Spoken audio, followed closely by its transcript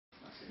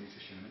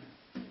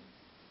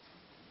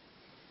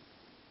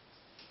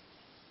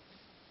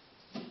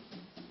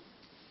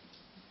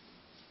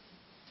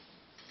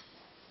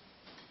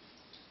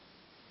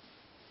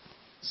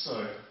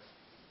So,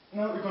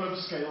 now that we've gone over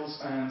scales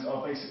and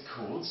our basic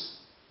chords,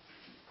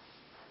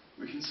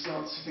 we can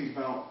start to think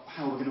about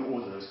how we're going to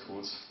order those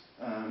chords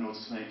in order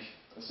to make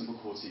a simple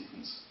chord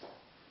sequence.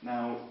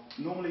 Now,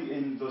 normally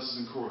in verses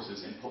and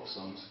choruses in pop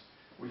songs,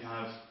 we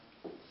have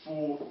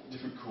 4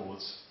 different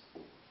chords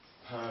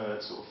per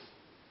sort of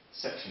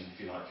section, if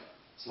you like.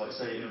 So like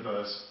say in a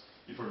verse,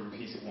 you probably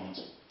repeat it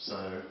once,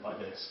 so like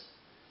this.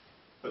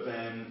 But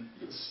then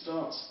you've got the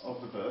start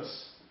of the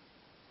verse,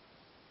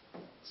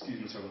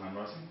 excuse my terrible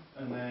handwriting,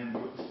 and then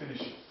you've got the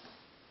finish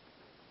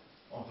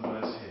of the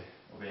verse here,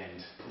 or the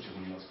end, whichever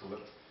one you like to call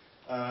it.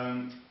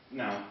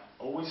 Now,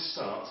 always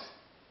start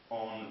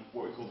on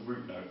what we call the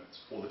root note,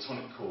 or the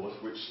tonic chord,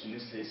 which in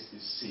this case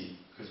is C,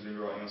 because we're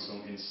writing our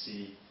song in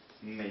C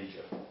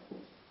major.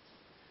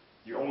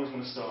 You always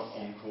want to start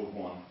on chord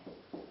 1,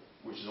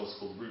 which is also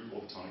called the root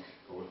or the tonic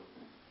chord.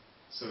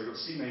 So we've got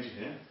C major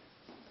here.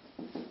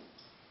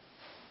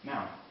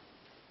 Now,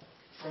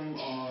 from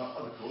our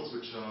other chords,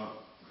 which are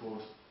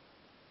chord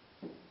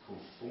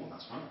 4,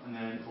 that's right, and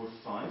then chord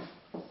 5,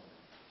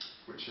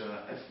 which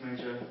are F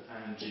major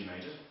and G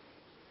major.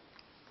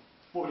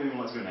 What would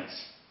anyone like to go next?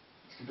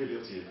 It's completely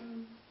up to you.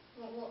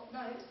 What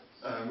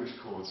note? Which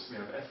chords? We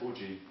have F or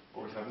G,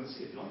 or we can have them in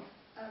C if you like.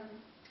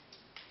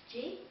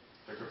 G.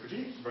 Go for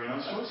G. Very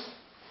nice choice.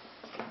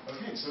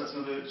 Okay, so that's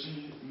another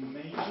G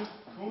major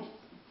chord.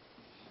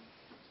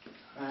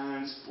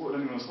 And what would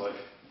anyone else like?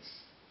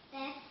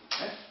 F.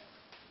 F.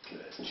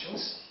 Good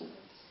choice.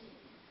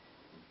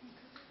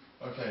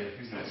 Okay,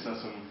 who's next?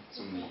 That's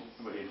some.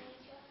 How about you?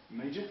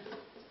 Major.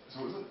 So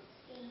what was it?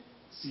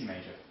 C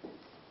major.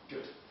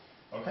 Good.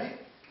 Okay,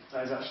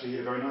 that is actually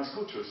a very nice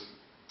chord choice.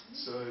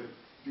 So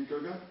good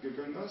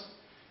going, guys.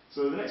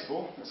 So the next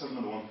 4, let's have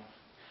another one.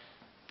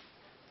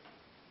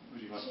 What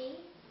would you like? G.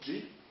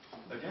 G.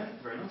 Again,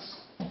 very nice.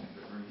 A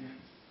bit of room here.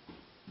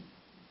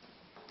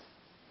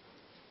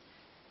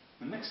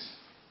 And next,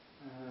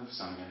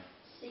 Sam again.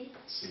 C.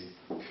 C.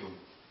 Cool.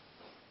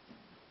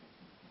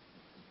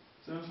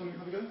 So have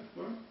a go,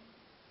 Laura?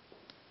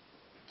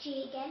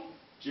 G again.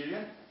 G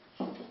again?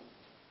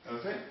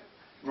 Okay.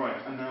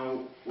 Right, and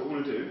now what we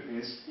want to do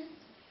is,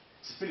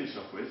 to finish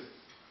off with,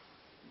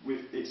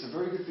 it's a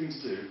very good thing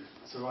to do,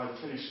 to either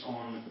finish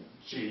on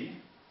G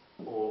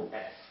or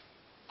F.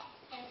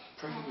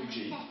 Preferably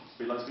G.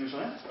 But you'd like to finish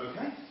on F?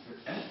 Okay.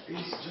 F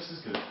is just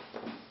as good.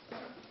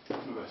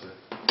 No better.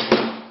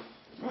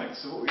 Right,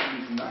 so what we can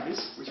do from that is,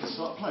 we can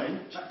start playing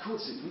that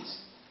chord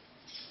sequence,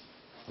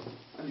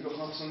 and you've got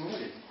half a song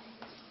already.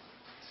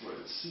 So what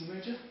is it, C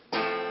major?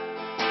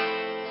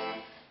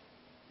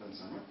 Doesn't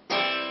sound right.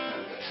 There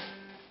we go.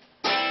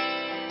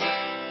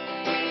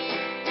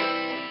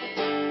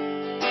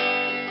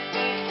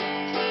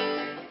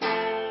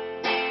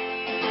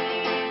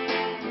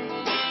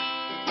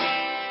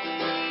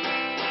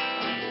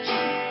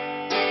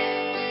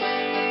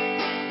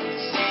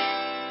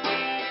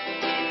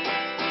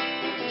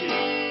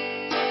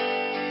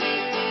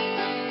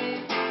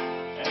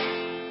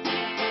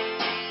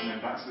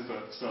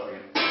 Start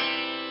again.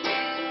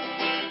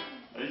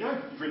 There you go,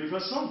 you've written your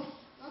first song.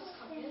 That's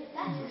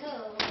cool.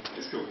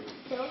 It's cool.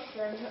 It's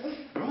awesome.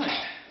 Right,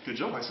 good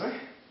job, I say.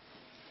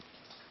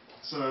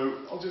 So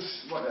I'll just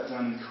write that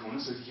down in the corner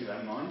so you can keep that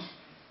in mind.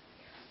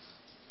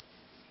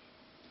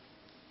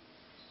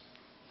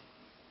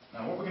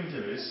 Now what we're going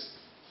to do is,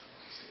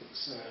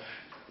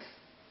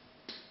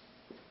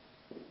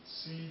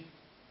 C,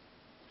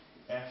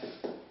 F,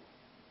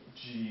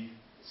 G,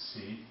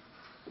 C,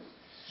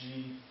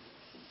 G,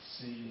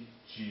 C,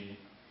 G,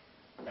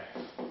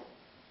 F.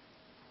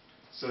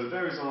 So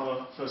there is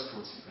our first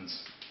chord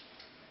sequence.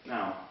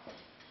 Now,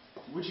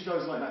 would you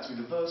guys like that to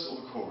be the verse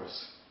or the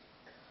chorus?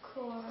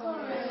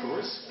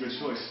 Chorus. Good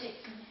choice.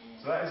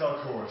 So that is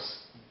our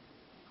chorus.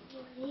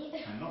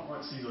 Cannot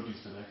write C's or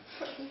G's today.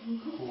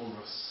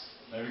 Chorus.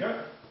 There we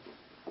go.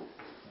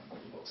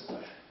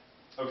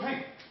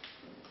 Okay.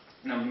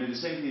 Now we're going to do the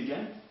same thing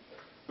again,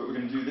 but we're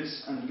going to do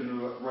this and we're going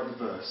to write the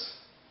verse.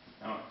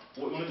 Now,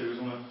 what we want to do is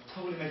we want to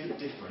probably make it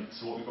different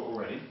to what we've got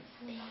already.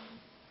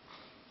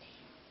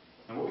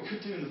 And what we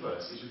could do in the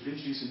verse is we could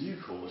introduce a new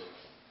chord.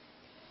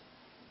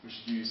 We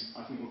should use,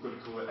 I think we're going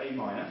to call it A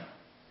minor,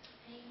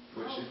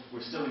 which if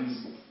we're still in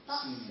C.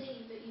 That's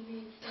C, but you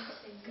moved this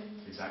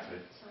thing. Exactly.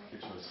 Sorry.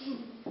 Good choice.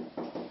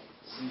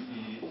 C,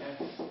 E, F,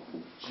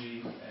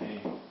 G, A,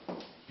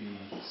 B,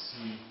 C,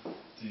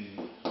 D,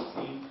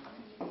 E.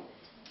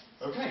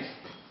 Okay,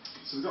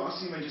 so we've got our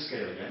C major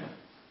scale again.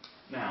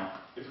 Now,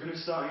 if we're going to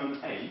be starting on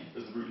A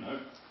as the root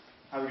note,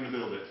 how are we going to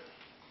build it?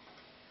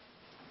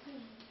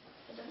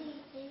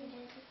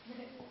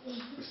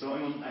 We're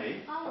starting on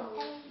A.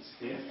 It's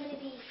here. It's going to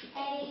be A,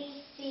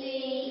 C,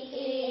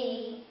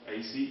 E.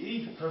 A, C,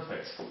 E.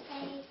 Perfect. You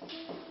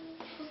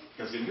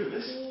guys getting good at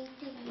this?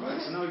 Right,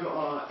 so now we've got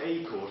our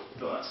A chord,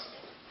 but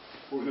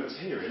what we notice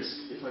here is,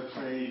 if I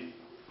play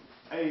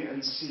A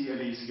and C and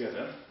E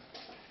together,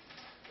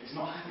 it's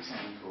not a happy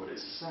sounding chord,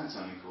 it's a sad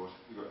sounding chord.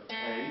 We've got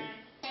A.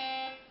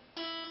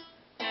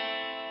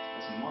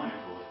 That's a minor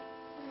chord.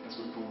 That's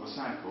what we call the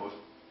sad chord,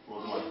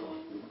 or the minor chord.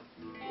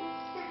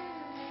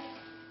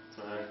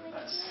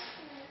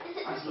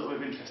 adds a little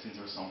bit of interest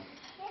into a song.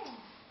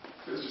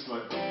 If it was just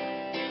like...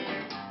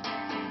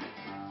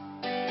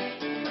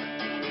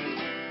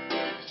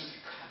 It's just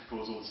clap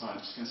chords all the time,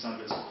 it's just going to sound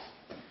a bit soft.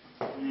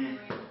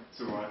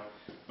 It's alright.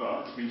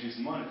 But if we introduce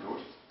a minor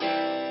chord,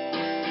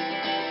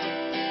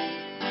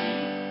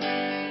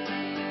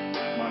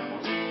 minor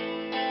chord.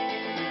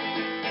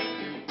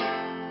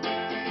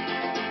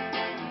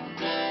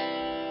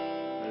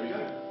 There we go.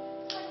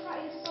 I'm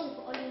writing a song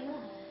for Ollie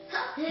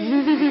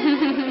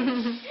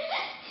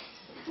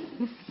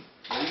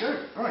There you go.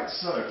 Right,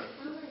 so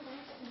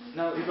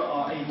now that we've got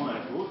our A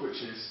minor chord,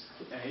 which is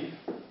A,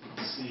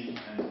 C,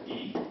 and E.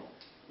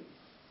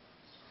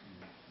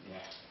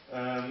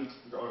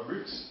 We've got our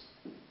roots,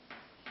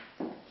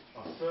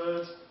 our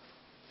third,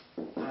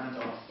 and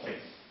our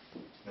fifth.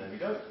 There we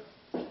go.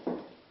 How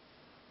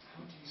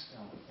do you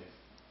spell fifth?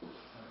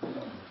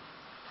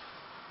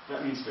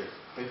 That means fifth.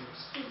 Fifth,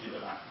 leave it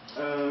at that.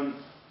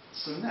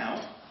 So now,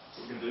 what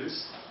we're going to do is,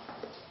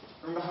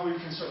 remember how we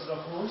constructed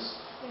our chords?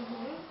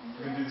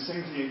 We're going to do the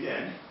same thing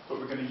again, but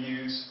we're going to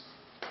use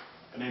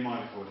an A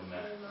minor chord in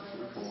there,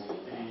 which we call A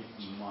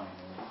minor.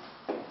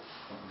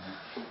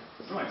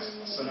 Right,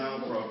 so now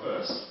for our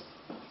verse.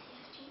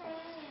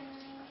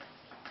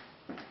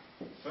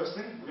 First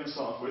thing we're going to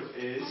start off with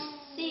is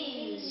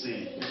C. C.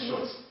 Good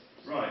choice.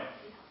 Right,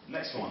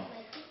 next one.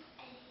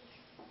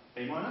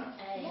 A minor?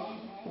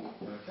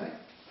 Okay.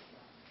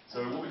 So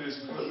what we do is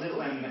we put a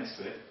little M next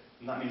to it,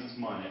 and that means it's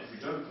minor. If we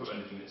don't put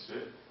anything next to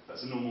it,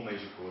 that's a normal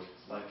major chord,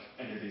 like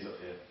any of these up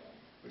here,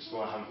 which is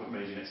why I haven't put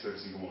major next to every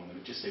single one of them.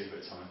 It just saves a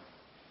bit of time.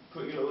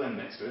 Putting a little M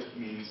next to it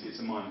means it's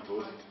a minor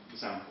chord, the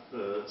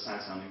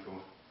sad sounding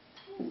chord.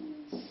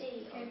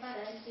 C. Go back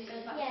to C.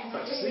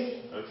 Back to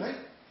C. Okay.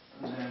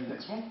 And then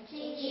next one. G.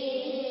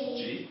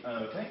 G.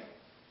 Okay.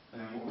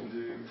 And what we can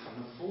do, have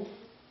another four.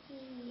 E.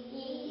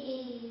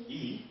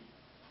 E.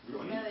 Have we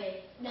got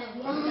any? No.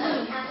 No,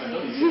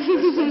 not easy.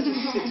 Let's just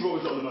stick to what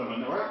we've got at the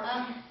moment, alright?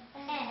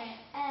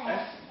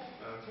 F.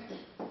 Okay.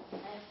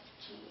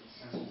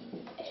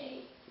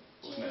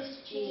 What's next?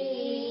 G.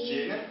 G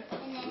again?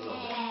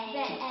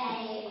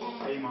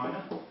 A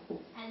minor.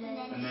 And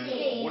And then then,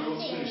 C. what do you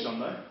want to finish on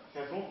though?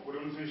 Careful, what do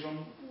you want to finish on?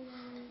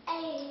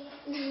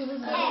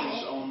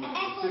 Finish on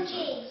F or G?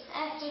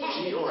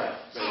 G or F?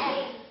 There you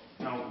go.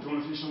 Now, do you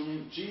want to finish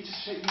on G to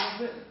shake them up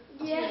a bit?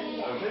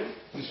 Yeah. Okay,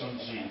 finish on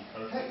G.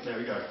 Okay, there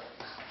we go.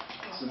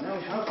 So now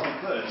we have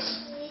our verse.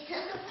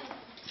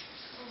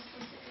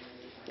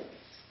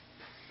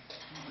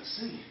 Let's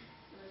see.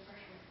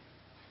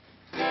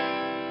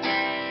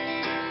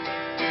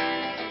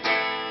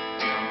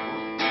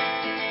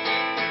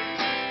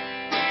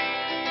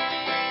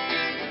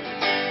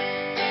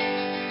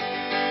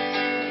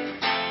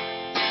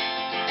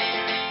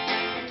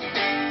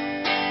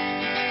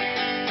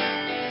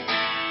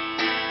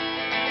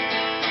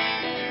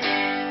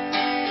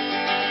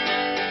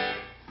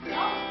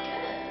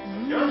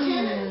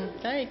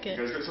 Very good.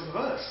 You guys got some of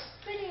verse.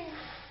 Brilliant.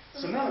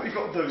 So now that we've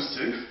got those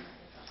two,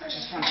 which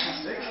is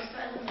fantastic. It's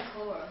better than the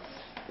chorus.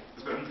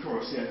 It's better than the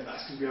chorus, yeah.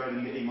 That's going to be added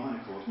in the A minor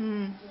chord. I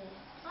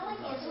like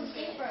it. It sounds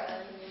different.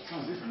 It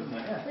sounds different, doesn't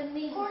it? Yeah.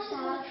 The chorus is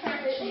more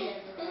catchy.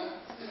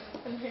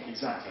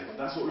 Exactly.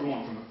 That's what we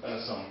want from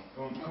a song.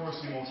 We want the chorus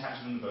to be more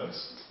catchy than the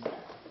verse.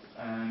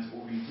 And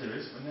what we can do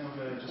is, we're now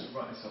going to just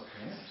write this up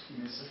here. Just give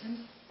me a second.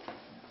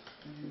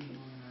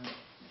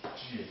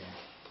 G again.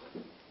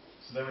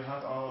 So there we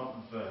have our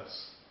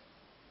verse.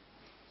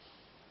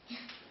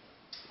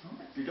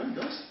 Alright, you done,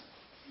 guys?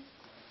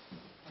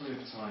 How are we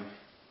at the time?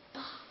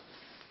 Have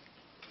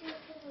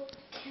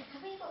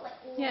we got like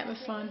all Yeah, we're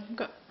fine. We've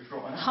got We've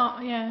got an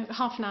hour.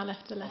 half an hour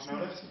left of the Half lesson.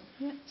 an hour left?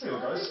 Yeah. So,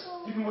 guys,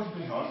 you've been working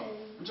pretty hard.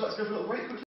 Would you like to go for a little break quickly?